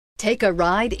Take a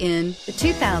ride in the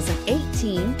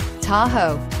 2018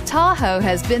 Tahoe. Tahoe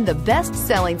has been the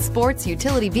best-selling sports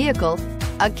utility vehicle,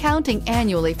 accounting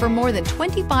annually for more than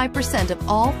 25% of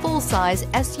all full-size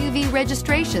SUV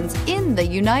registrations in the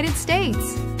United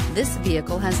States. This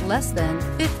vehicle has less than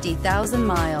 50,000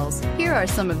 miles. Here are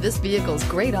some of this vehicle's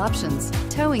great options: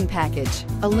 towing package,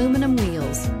 aluminum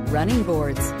wheels, running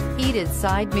boards, heated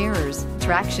side mirrors,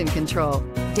 traction control,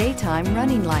 daytime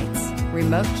running lights,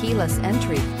 remote keyless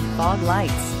entry, fog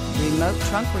lights, remote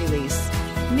trunk release,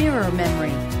 mirror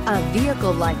memory. A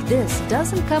vehicle like this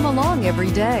doesn't come along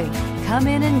every day. Come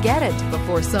in and get it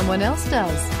before someone else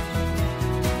does.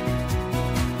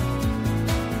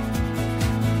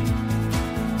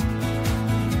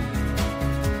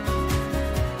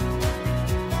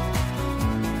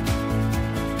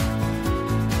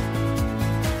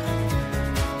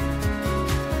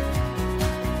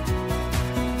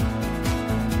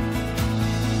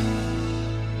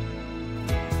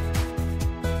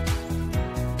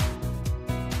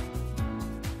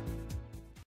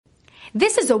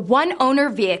 This is a one-owner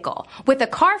vehicle with a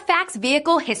CARFAX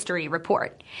Vehicle History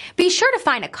Report. Be sure to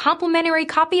find a complimentary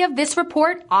copy of this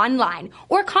report online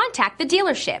or contact the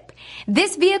dealership.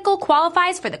 This vehicle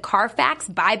qualifies for the CARFAX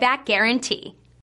buyback guarantee.